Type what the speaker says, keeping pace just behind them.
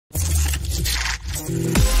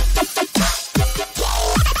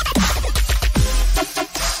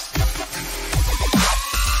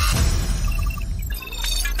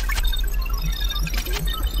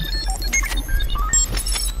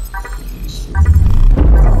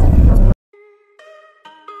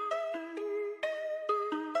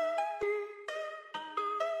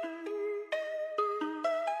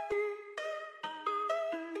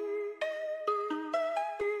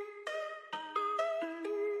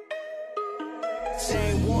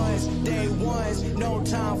Same ones, day ones, no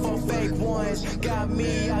time for fake ones. Got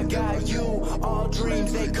me, I got you, all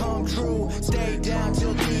dreams they come true. Stay down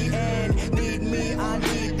till the end, need me, I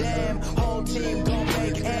need them. Whole team gon'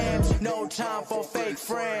 make M's, no time for fake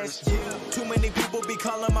friends. Too many people be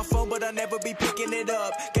calling my phone, but I never be picking it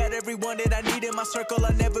up. Got everyone that I need in my circle,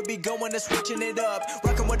 I never be going and switching it up.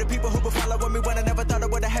 Rockin' with the people who been following me when I never thought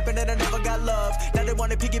it would've happened and I never got love. Now they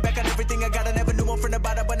wanna piggyback on everything I got, I never knew one from the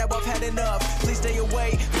bottom, but now I've had enough. Please stay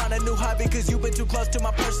away, find a new hobby, cause you've been too close to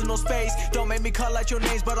my personal space. Don't make me call out your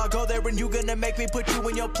names, but I'll go there and you gonna make me put you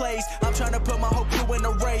in your place. I'm trying to put my whole crew in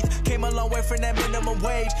a wraith, came a long way from that minimum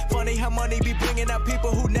wage. Funny how money be bringing out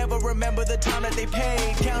people who never remember the time that they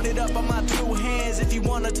paid. Count it up on my two hands, if you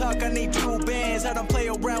wanna talk I need two bands. I don't play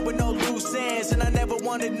around with no loose ends, and I never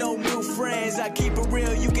wanted no new friends. I keep it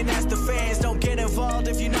real, you can ask the fans. Don't get involved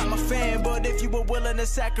if you're not my fan, but if you were willing to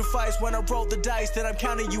sacrifice when I roll the dice, then I'm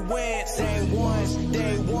counting you in. Same ones,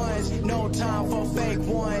 day ones, no time for fake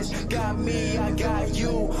ones. Got me, I got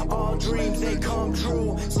you, all dreams they come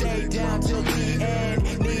true. Stay down till the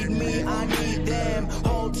end, need me, I need them.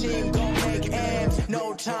 Whole team gon' make M's,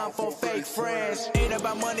 no time for fake friends. Ain't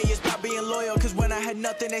about money, it's about being loyal, cause when I had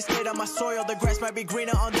nothing they stayed on my soil. The grass might be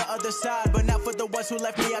greener on the other side, but not for the ones who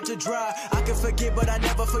left me out to dry. I can forget but I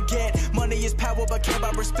never forget, money is power but can't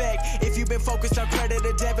buy respect. If you've been focused on credit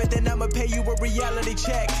or debit, then I'ma pay you a reality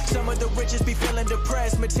check. Some of the richest be feeling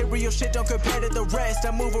depressed, material shit don't compare to the rest.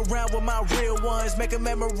 I move around with my real ones, making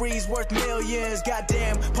memories worth millions.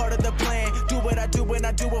 Goddamn, part of the plan, do what I do and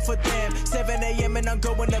I do it for them. 7 a.m. and I'm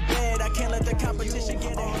going to bed, I can't let the competition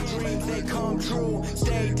get ahead. Dreams they come true,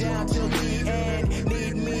 stay down till the end.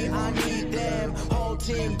 Need me, I need them. Whole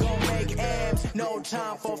team gon' make M's, no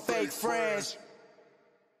time for fake friends.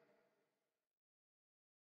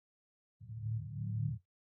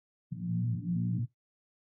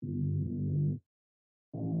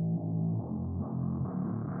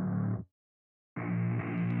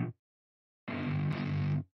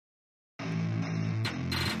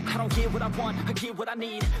 I don't get what I want, I get what I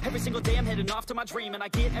need. Every single day I'm heading off to my dream, and I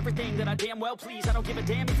get everything that I damn well please. I don't give a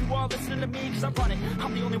damn if you all listening to me, cause I run it.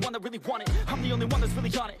 I'm the only one that really want it, I'm the only one that's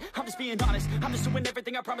really on it. I'm just being honest, I'm just doing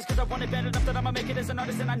everything I promise, cause I want it bad enough that I'ma make it as an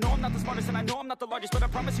artist. And I know I'm not the smartest, and I know I'm not the largest, but I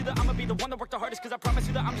promise you that I'ma be the one that worked the hardest. Cause I promise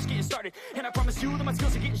you that I'm just getting started, and I promise you that my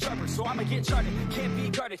skills are getting sharper. So I'ma get charted, can't be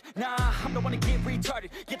guarded. Nah, I'm the one to get retarded.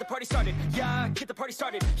 Get the party started, yeah, get the party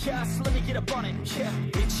started. Yeah, so let me get up on it, yeah.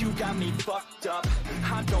 Bitch, you got me fucked up,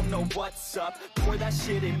 I don't know what's up. Pour that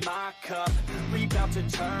shit in my cup, we bout to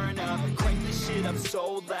turn up. Crank this shit up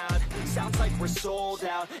so loud, sounds like we're sold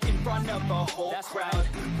out. In front of a whole crowd,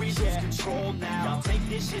 we lose control now. Y'all take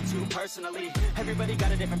this shit too personally, everybody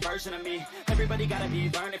got a different version of me. Everybody gotta be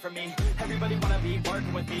learning from me, everybody wanna be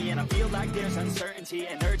working with me. And I feel like there's uncertainty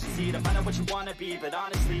and urgency to find out what you wanna be. But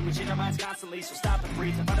honestly, we change our minds constantly, so stop and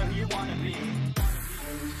breathe and find out who you wanna be.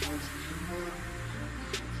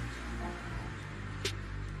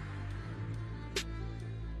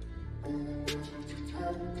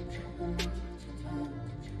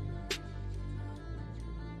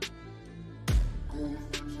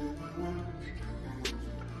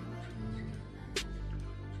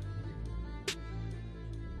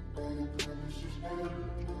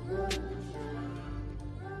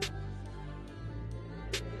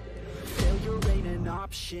 Failure ain't an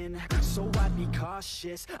option, so I'd be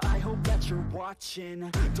cautious. I hope that you're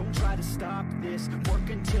watching, don't try to stop this. Work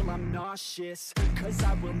until I'm nauseous, cause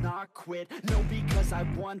I will not quit. No, because I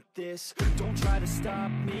want this, don't try to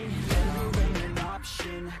stop me. Failure ain't an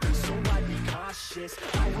option, so I'd be cautious.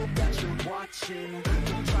 I hope that you're watching,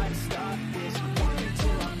 don't try to stop this. Work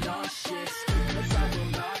until I'm nauseous, cause I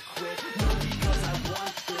will not quit. No, because I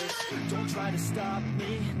want this, don't try to stop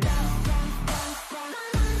me now.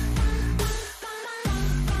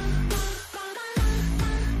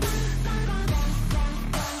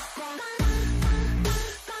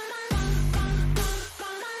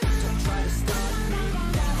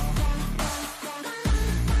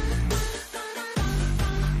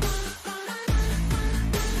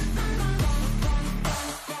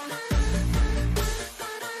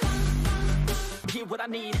 What what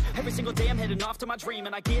I need. Every single day I'm heading off to my dream,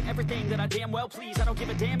 and I get everything that I damn well please. I don't give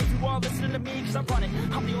a damn if you all listening to me, cause I run it.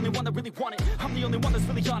 I'm the only one that really want it. I'm the only one that's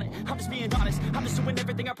really on it. I'm just being honest. I'm just doing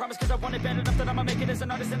everything I promise, cause I want it bad enough that I'ma make it as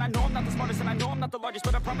an artist. And I know I'm not the smartest, and I know I'm not the largest,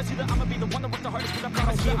 but I promise you that I'ma be the one that works the hardest, cause I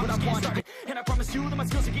promise you that I'm just getting started. And I promise you that my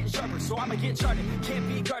skills are getting sharper, so I'ma get charted. Can't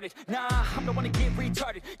be guarded, nah, I'm the one to get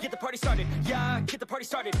retarded. Get the party started, yeah, get the party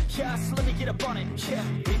started. Yeah, so let me get up on it, yeah.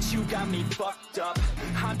 Bitch, you got me fucked up.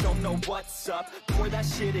 I don't know what's up. Pour that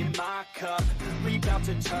shit in my cup. We bout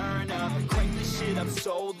to turn up. Crank this shit up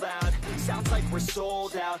so loud. Sounds like we're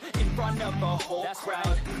sold out in front of a whole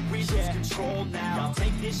crowd. We lose control now. Don't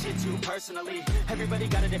take this shit too personally. Everybody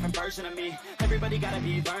got a different version of me. Everybody gotta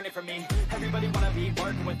be learning from me. Everybody wanna be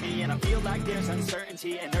working with me, and I feel like there's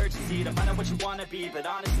uncertainty and urgency to find out what you wanna be. But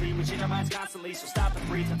honestly, we change our minds constantly, so stop and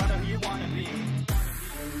breathe and find out who you wanna be.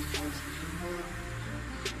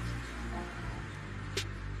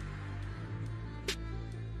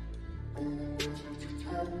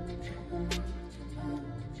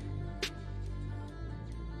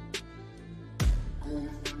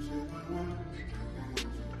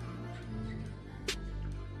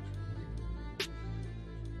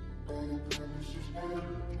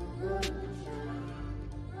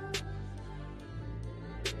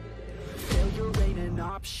 Failure ain't an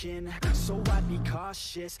option, so I'd be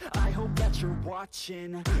cautious. I hope that you're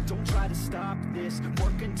watching. Don't try to stop this,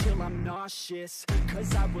 work until I'm nauseous,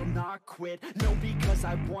 cause I will not quit, no, because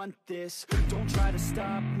I want this. Don't try to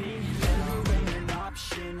stop me, failure ain't an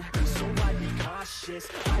option, so I'd be cautious.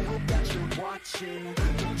 I hope that you're watching.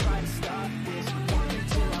 Don't try to stop this, work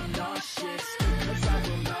until I'm nauseous, cause I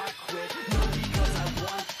will not quit, no, because I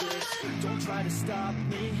want this. Don't try to stop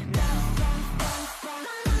me now.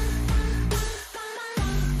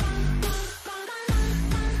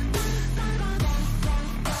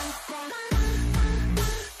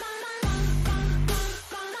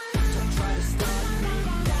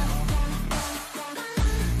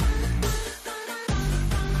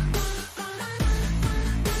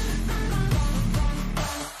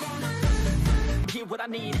 What I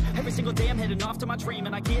need. Every single day I'm heading off to my dream,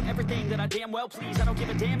 and I get everything that I damn well please. I don't give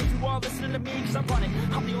a damn if you all listening to me, cause I run it.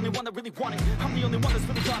 I'm the only one that really want it. I'm the only one that's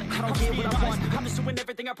really on it. I don't care what I want. I'm just doing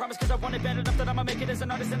everything I promise, cause I want it bad enough that I'ma make it as an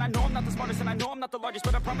artist. And I know I'm not the smartest, and I know I'm not the largest,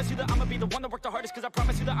 but I promise you that I'ma be the one that worked the hardest, cause I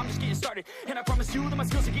promise you that I'm just getting started. And I promise you that my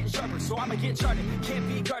skills are getting sharper, so I'ma get charted. Can't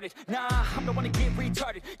be guarded, nah, I'm the one to get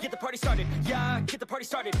retarded. Get the party started, yeah, get the party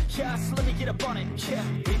started. Yeah, so let me get up on it, yeah.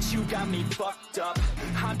 Bitch, you got me fucked up.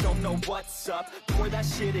 I don't know what's up. Pour that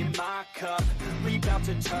shit in my cup. We bout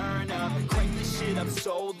to turn up. Crank this shit up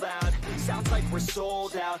so loud. Sounds like we're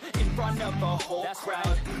sold out in front of a whole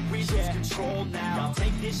crowd. We lose control now. Don't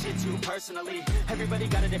take this shit too personally. Everybody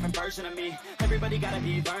got a different version of me. Everybody gotta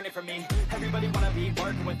be learning from me. Everybody wanna be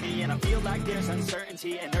working with me, and I feel like there's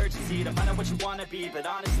uncertainty and urgency to find out what you wanna be. But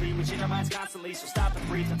honestly, we change our minds constantly, so stop and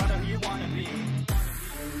breathe and find out who you wanna be.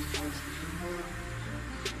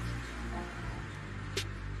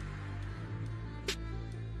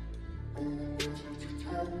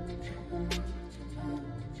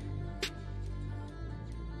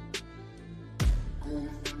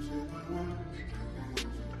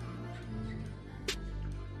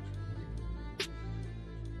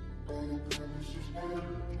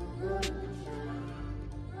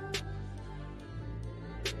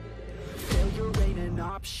 Failure ain't an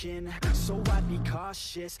option, so I'd be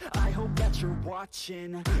cautious. I hope that you're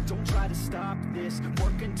watching. Don't try to stop this,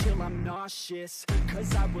 work until I'm nauseous,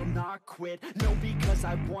 cause I will not quit, no, because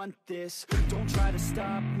I want this. Don't try to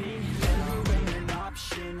stop me, failure ain't an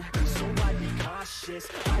option, so I'd be cautious.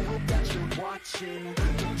 I hope that you're watching.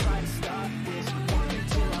 Don't try to stop this, work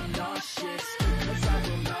until I'm nauseous, cause I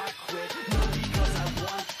will not quit, no, because I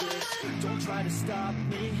want this. Don't try to stop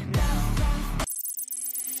me now.